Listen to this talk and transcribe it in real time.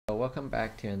welcome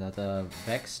back to another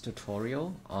Vex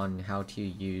tutorial on how to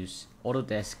use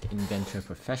Autodesk Inventor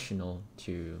Professional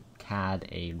to CAD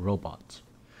a robot.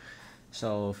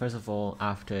 So first of all,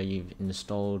 after you've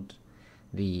installed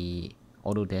the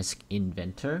Autodesk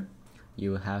Inventor,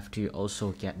 you have to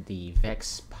also get the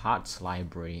Vex parts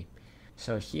library.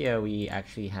 So here we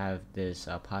actually have this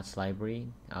parts library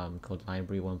called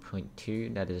library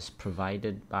 1.2 that is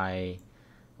provided by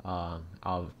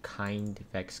our kind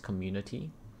Vex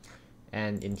community.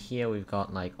 And in here we've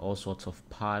got like all sorts of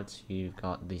parts. You've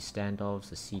got the standoffs,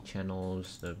 the C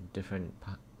channels, the different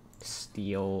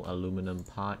steel, aluminum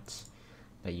parts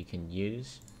that you can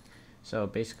use. So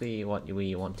basically what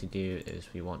we want to do is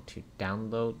we want to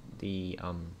download the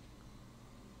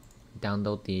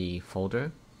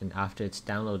folder, and after it's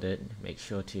downloaded, make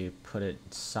sure to put it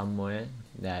somewhere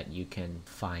that you can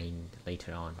find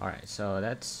later on. Alright, so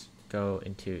let's go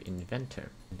into Inventor.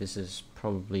 This is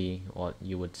probably what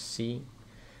you would see,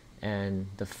 and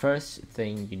the first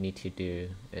thing you need to do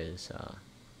is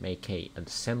make an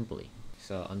assembly.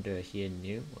 So under here,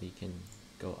 new, or you can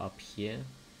go up here,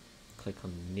 click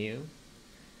on new,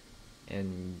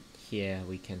 and here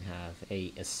we can have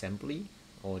a assembly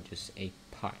or just a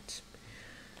part.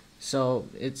 So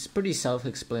it's pretty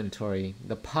self-explanatory.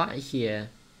 The part here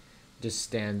just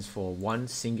stands for one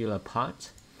singular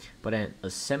part, but an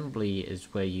assembly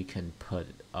is where you can put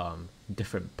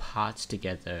different parts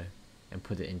together and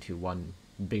put it into one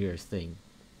bigger thing.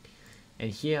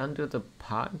 And here under the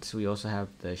parts, we also have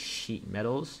the sheet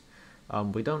metals.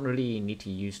 We don't really need to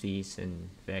use these in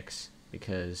Vex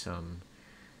because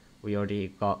we already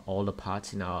got all the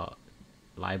parts in our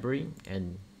library,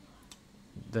 and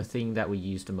the thing that we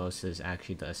use the most is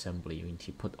actually the assembly. We need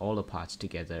to put all the parts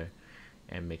together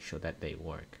and make sure that they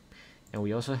work. And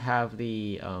we also have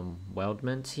the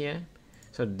weldments here.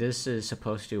 So this is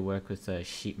supposed to work with the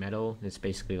sheet metal. It's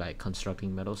basically like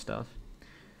constructing metal stuff.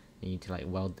 You need to like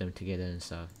weld them together and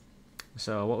stuff.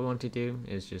 So what we want to do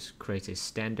is just create a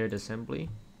standard assembly,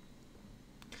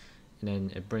 and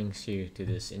then it brings you to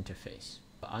this interface.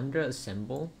 Under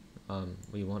assemble,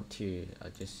 we want to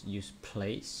just use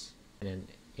place, and then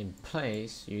in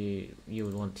place you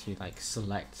would want to like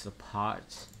select the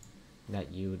part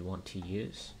that you would want to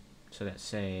use. So let's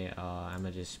say I'm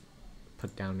gonna just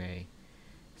put down a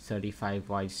 35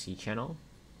 wide C channel,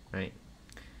 right?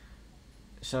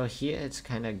 So here it's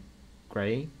kind of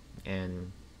gray,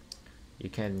 and you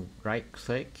can right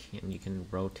click and you can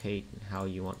rotate how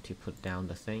you want to put down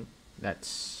the thing. Let's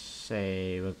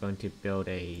say we're going to build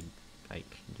a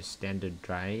just standard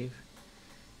drive.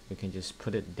 We can just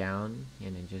put it down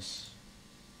and then just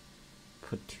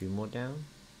put two more down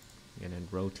and then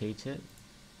rotate it.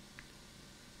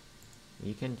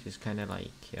 You can just kind of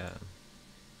like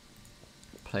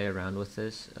play around with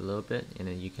this a little bit, and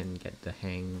then you can get the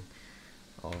hang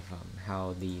of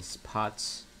how these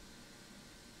parts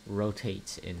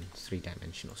rotate in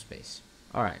three-dimensional space.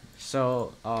 Alright,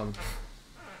 so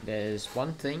there's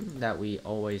one thing that we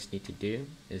always need to do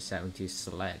is that we need to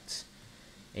select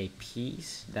a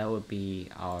piece that would be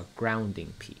our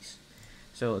grounding piece.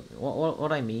 So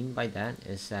what I mean by that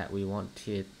is that we want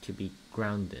it to be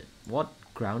grounded. What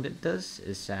grounded does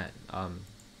is that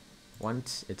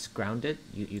once it's grounded,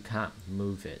 you can't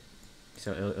move it,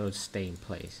 so it'll stay in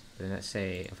place. Then let's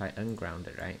say if I unground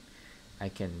it, right, I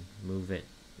can move it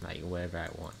like wherever I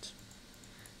want.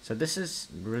 So this is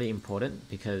really important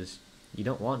because you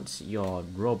don't want your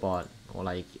robot or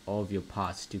like all of your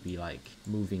parts to be like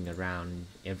moving around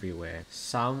everywhere.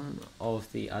 Some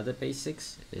of the other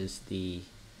basics is the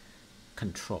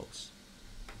controls.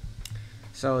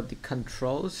 So the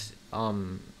controls,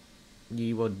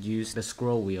 you would use the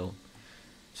scroll wheel.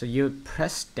 So you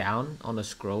press down on the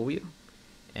scroll wheel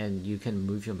and you can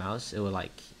move your mouse. It will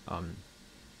like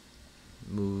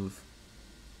move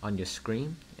on your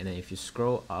screen, and then if you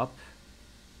scroll up,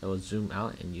 it will zoom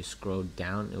out, and you scroll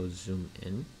down, it will zoom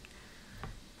in.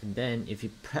 And then if you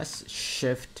press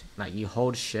shift, like you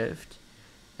hold shift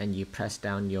and you press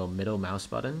down your middle mouse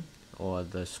button or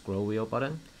the scroll wheel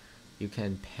button, you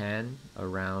can pan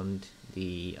around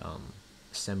the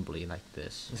assembly like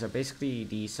this. So basically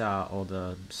these are all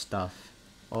the stuff,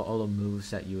 all the moves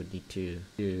that you would need to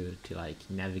do to like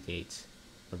navigate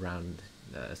around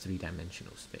the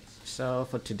three-dimensional space. So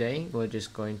for today, we're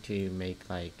just going to make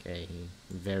like a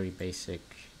very basic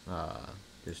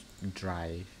just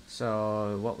drive.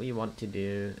 So what we want to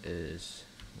do is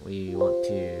we want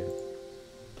to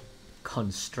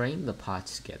constrain the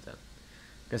parts together,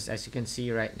 because as you can see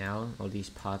right now, all these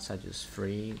parts are just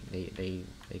free. They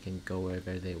can go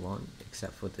wherever they want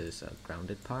except for this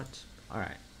grounded part.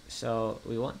 Alright, so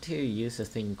we want to use a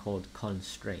thing called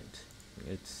constraint.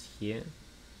 it's here.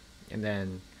 And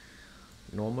then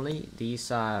normally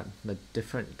these are the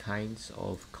different kinds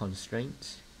of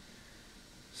constraints.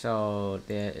 So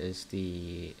there is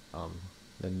the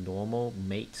normal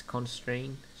mate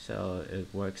constraint. So it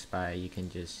works by, you can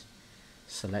just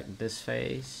select this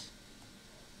face,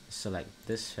 select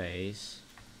this face,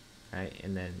 right,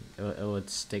 and then it would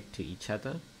stick to each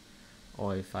other.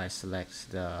 Or if I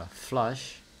select the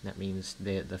flush, that means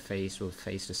the face will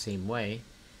face the same way,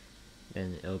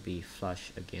 then it'll be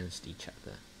flush against each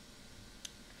other.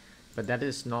 But that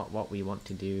is not what we want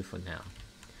to do for now.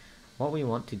 What we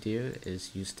want to do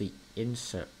is use the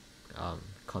insert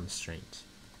constraint.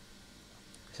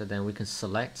 So then we can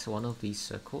select one of these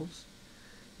circles,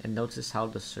 and notice how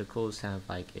the circles have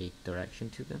like a direction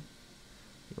to them.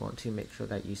 You want to make sure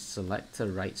that you select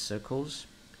the right circles,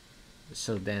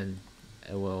 so then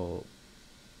it will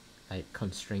like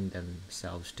constrain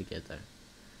themselves together.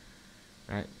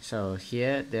 Right, so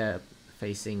here they're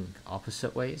facing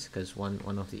opposite ways, because one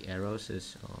of the arrows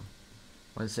is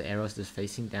once the arrows is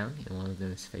facing down and one of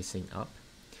them is facing up.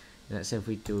 And let's say if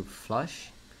we do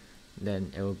flush,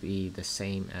 then it will be the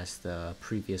same as the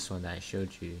previous one that I showed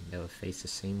you. They will face the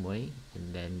same way,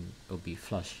 and then it will be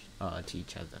flush to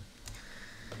each other.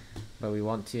 But we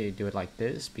want to do it like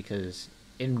this because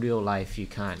in real life you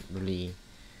can't really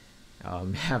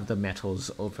have the metals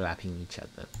overlapping each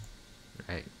other,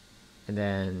 right? And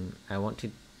then I want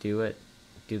to do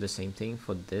the same thing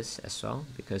for this as well,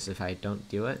 because if I don't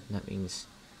do it, that means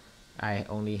I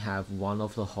only have one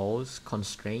of the holes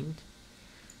constrained.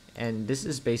 And this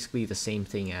is basically the same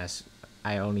thing as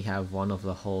I only have one of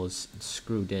the holes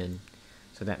screwed in.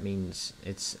 So that means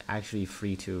it's actually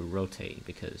free to rotate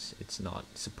because it's not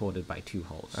supported by two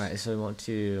holes. Alright, so we want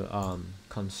to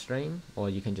constrain, or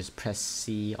you can just press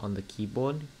C on the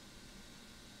keyboard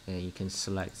and you can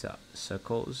select the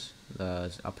circles,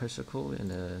 the upper circle and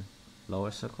the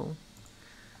lower circle,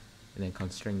 and then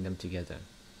constrain them together.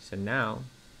 So now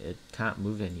it can't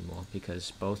move anymore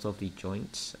because both of the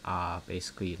joints are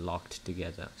basically locked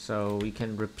together. So we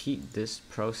can repeat this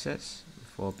process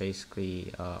for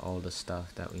basically all the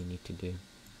stuff that we need to do.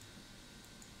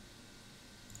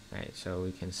 Right, so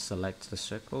we can select the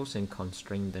circles and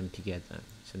constrain them together.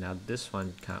 So now this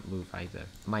one can't move either.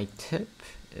 My tip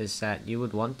is that you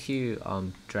would want to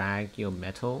drag your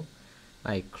metal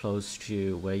like close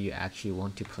to where you actually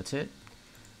want to put it,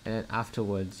 and then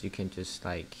afterwards you can just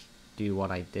like do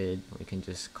what I did. We can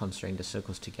just constrain the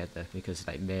circles together because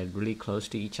like they're really close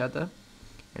to each other,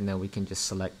 and then we can just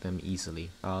select them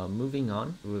easily. Moving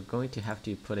on, we're going to have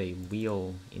to put a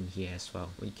wheel in here as well.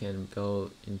 We can go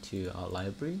into our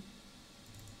library,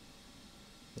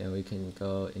 then we can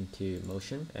go into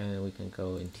motion, and we can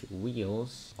go into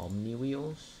wheels, omni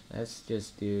wheels. Let's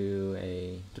just do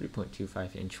a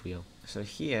 3.25 inch wheel. So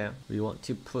here we want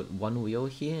to put one wheel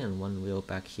here and one wheel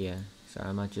back here. So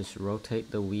I might just rotate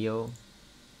the wheel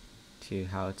to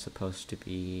how it's supposed to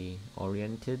be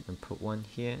oriented and put one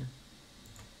here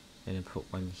and then put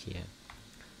one here.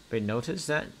 But notice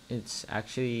that it's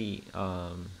actually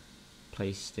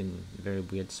placed in very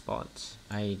weird spots.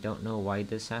 I don't know why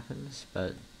this happens,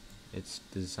 but it's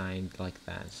designed like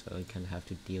that, so we kind of have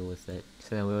to deal with it.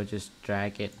 So then we'll just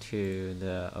drag it to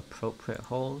the appropriate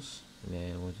holes, and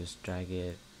then we'll just drag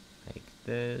it like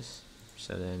this,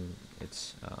 so then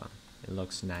it's it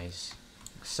looks nice.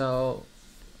 So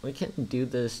we can do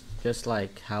this just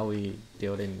like how we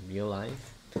do it in real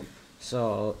life.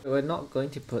 So we're not going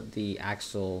to put the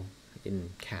axle in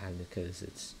CAD because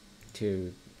it's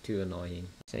too annoying.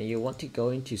 So you want to go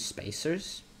into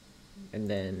spacers, and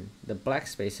then the black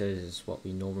spacers is what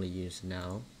we normally use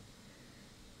now,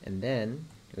 and then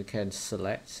we can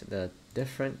select the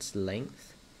difference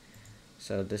length.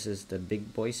 So this is the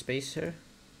big boy spacer,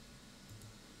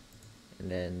 and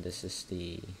then this is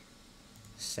the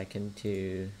second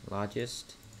to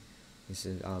largest. This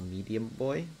is our medium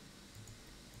boy,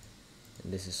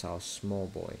 and this is our small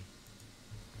boy.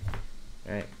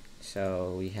 Alright,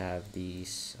 so we have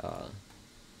these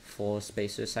 4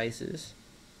 spacer sizes,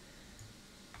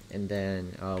 and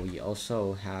then we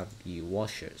also have the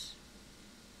washers.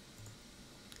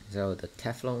 So the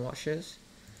Teflon washers,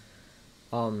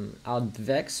 our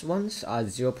Vex ones are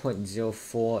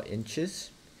 0.04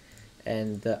 inches,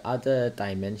 and the other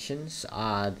dimensions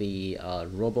are the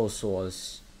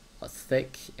Robosaur's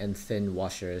thick and thin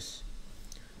washers.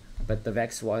 But the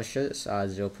Vex washers are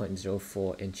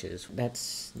 0.04 inches.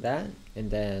 That's that, and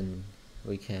then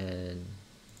we can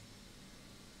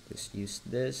just use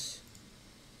this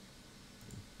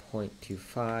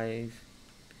 0.25.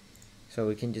 So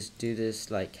we can just do this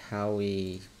like how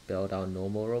we build our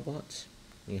normal robots.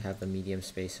 You have a medium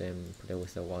spacer and put it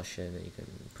with the washer, and you can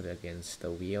put it against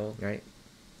the wheel, right?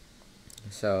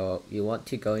 So you want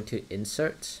to go into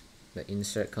insert, the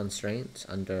insert constraints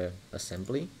under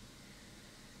assembly,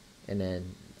 and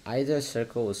then either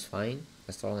circle is fine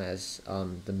as long as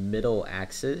the middle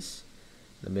axis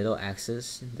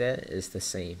there is the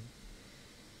same.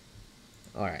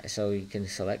 Alright, so you can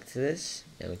select this,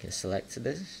 and we can select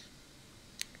this,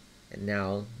 and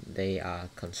now they are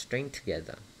constrained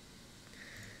together.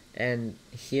 And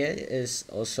here is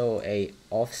also a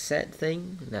offset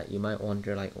thing that you might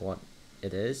wonder like what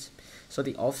it is. So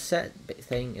the offset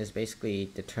thing is basically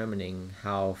determining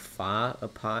how far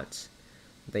apart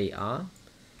they are.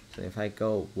 So if I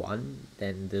go 1,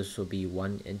 then this will be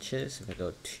 1 inches. If I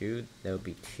go 2, that will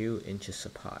be 2 inches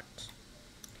apart.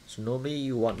 So normally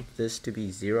you want this to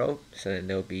be 0, so then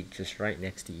they'll be just right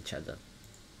next to each other.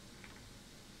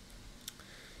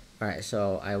 Alright,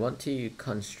 so I want to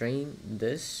constrain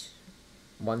this,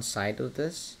 one side of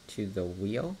this, to the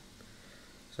wheel.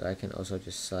 So I can also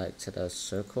just select the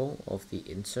circle of the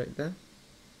insert there.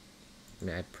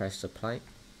 And I press apply.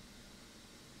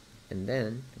 And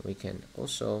then we can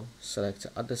also select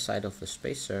the other side of the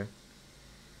spacer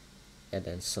and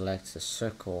then select the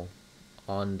circle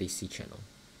on the C channel.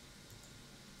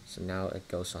 So now it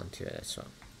goes onto it as well.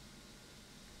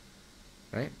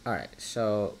 Alright,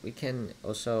 so we can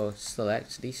also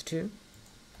select these two.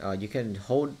 You can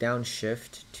hold down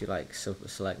shift to like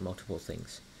select multiple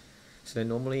things. So then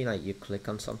normally like you click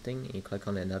on something and you click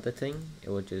on another thing, it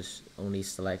will just only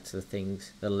select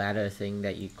the latter thing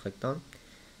that you clicked on.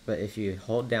 But if you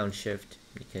hold down shift,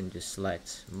 you can just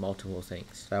select multiple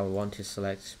things. So I would want to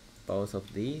select both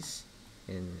of these,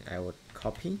 and I would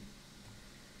copy,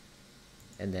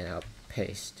 and then I'll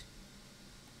paste.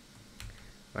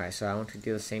 Alright, so I want to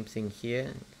do the same thing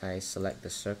here. I select the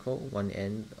circle, one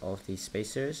end of the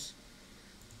spacers,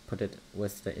 put it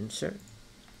with the insert,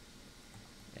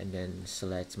 and then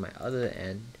select my other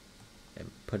end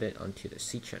and put it onto the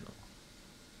C channel.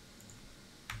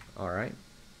 Alright,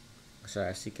 so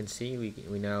as you can see,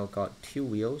 we now got 2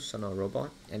 wheels on our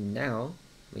robot, and now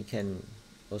we can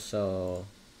also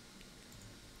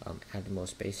add more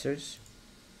spacers.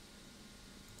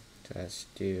 So let's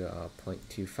do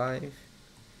 0.25.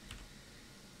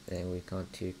 Then we're going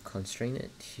to constrain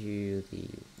it to the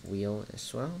wheel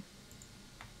as well.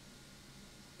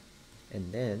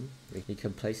 And then we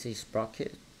can place a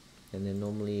sprocket, and then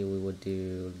normally we would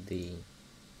do the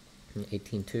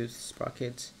 18 tooth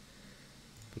sprockets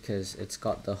because it's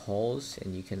got the holes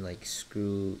and you can like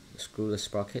screw the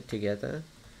sprocket together,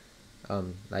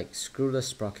 like screw the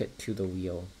sprocket to the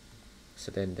wheel,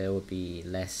 so then there will be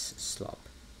less slop.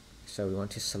 So we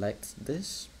want to select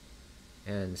this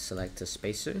and select the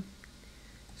spacer.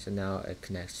 So now it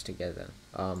connects together.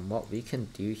 What we can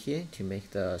do here to make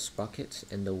the sprockets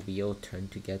and the wheel turn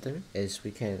together is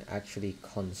we can actually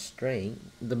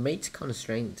constrain. The mate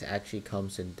constraint actually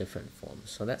comes in different forms.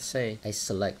 So let's say I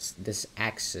select this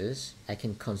axis, I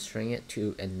can constrain it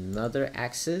to another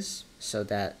axis so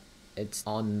that it's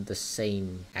on the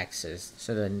same axis.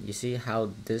 So then you see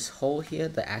how this hole here,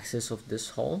 the axis of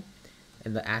this hole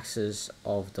and the axis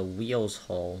of the wheel's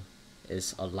hole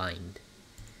is aligned.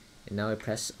 And now I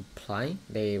press apply,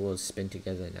 they will spin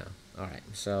together now. Alright,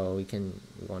 so we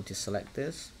want to select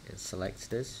this and select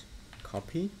this,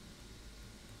 copy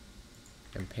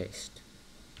and paste.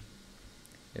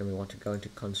 And we want to go into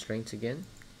constraints again,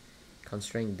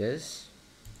 constrain this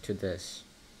to this.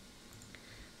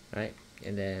 Right,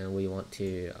 and then we want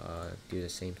to do the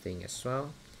same thing as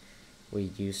well.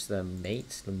 We use the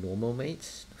mates, the normal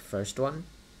mates, the first one,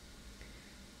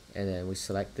 and then we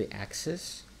select the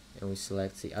axis and we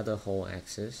select the other whole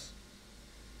axis,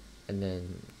 and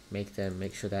then make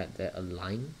sure that they're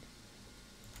aligned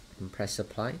and press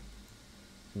apply.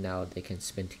 Now they can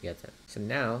spin together. So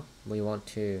now we want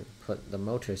to put the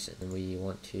motors in, and we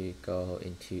want to go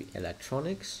into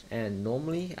electronics, and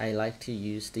normally I like to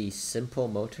use the simple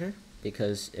motor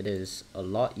because it is a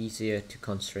lot easier to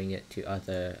constrain it to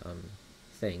other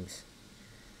things.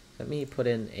 Let me put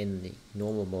in the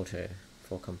normal motor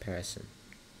for comparison.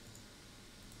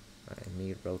 Let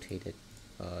me rotate it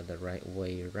the right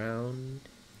way around,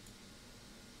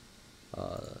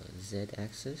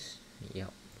 Z-axis,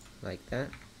 yep, like that.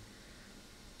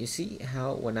 You see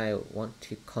how when I want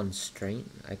to constrain,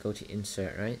 I go to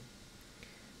insert, right?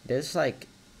 There's like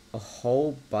a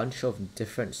whole bunch of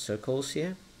different circles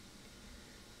here,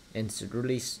 and it's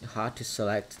really hard to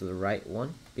select the right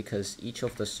one because each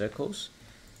of the circles,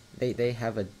 they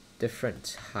have a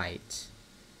different height,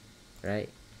 right?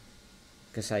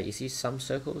 because you see some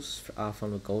circles are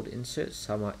from the gold insert,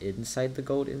 some are inside the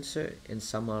gold insert, and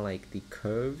some are like the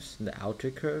curves, the outer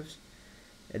curves,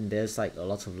 and there's like a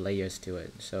lot of layers to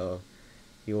it. So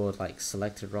you will like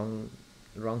select the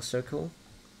wrong circle,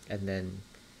 and then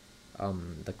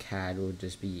the CAD will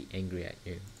just be angry at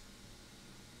you.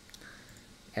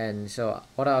 And so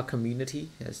what our community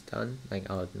has done, like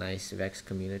our nice Vex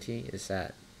community, is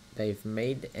that they've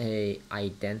made a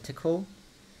identical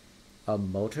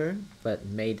motor but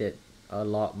made it a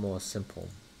lot more simple,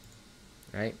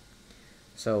 right?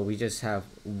 So we just have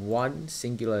one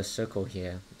singular circle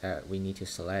here that we need to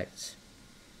select,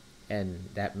 and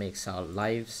that makes our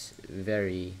lives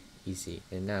very easy.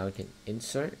 And now we can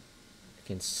insert, we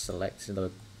can select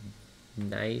the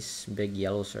nice big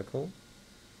yellow circle,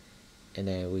 and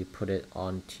then we put it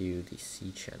onto the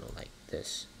C channel like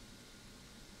this,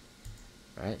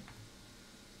 right?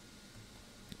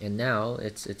 And now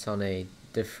it's on a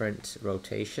different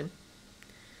rotation.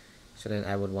 So then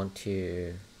I would want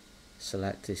to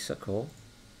select the circle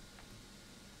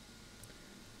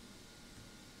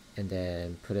and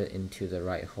then put it into the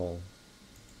right hole.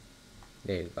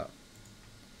 There you go.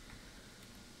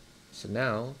 So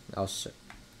now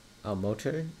our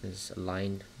motor is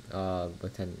aligned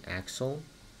with an axle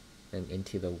and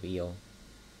into the wheel,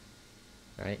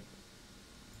 right?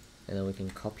 And then we can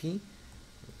copy,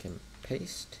 we can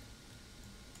paste,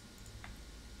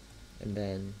 and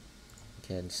then we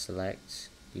can select,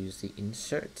 use the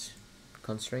insert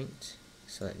constraint,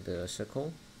 select the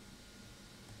circle,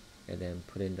 and then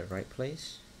put it in the right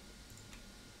place.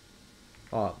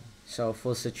 So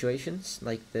for situations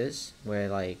like this where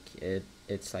like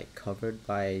it's like covered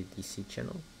by the C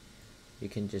channel, you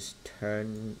can just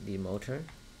turn the motor,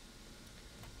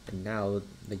 and now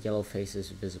the yellow face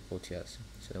is visible to us.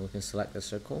 So then we can select the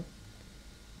circle,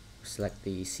 select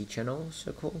the C channel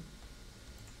circle,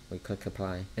 we click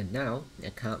apply, and now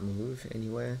it can't move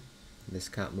anywhere, this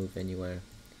can't move anywhere,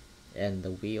 and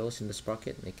the wheels in the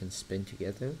sprocket, they can spin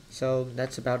together. So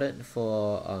that's about it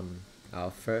for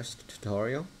our first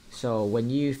tutorial. So when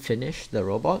you finish the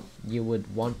robot, you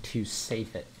would want to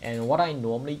save it, and what I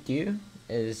normally do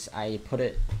is I put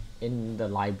it in the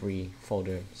library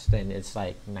folder, so then it's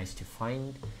like nice to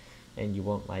find and you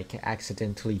won't like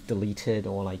accidentally delete it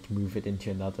or like move it into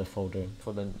another folder.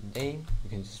 For the name, you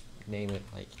can just name it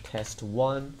like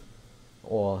test1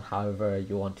 or however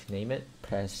you want to name it.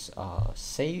 Press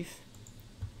save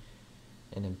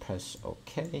and then press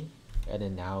OK, and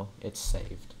then now it's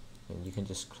saved and you can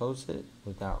just close it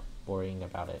without worrying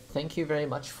about it. Thank you very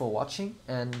much for watching,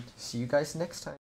 and see you guys next time.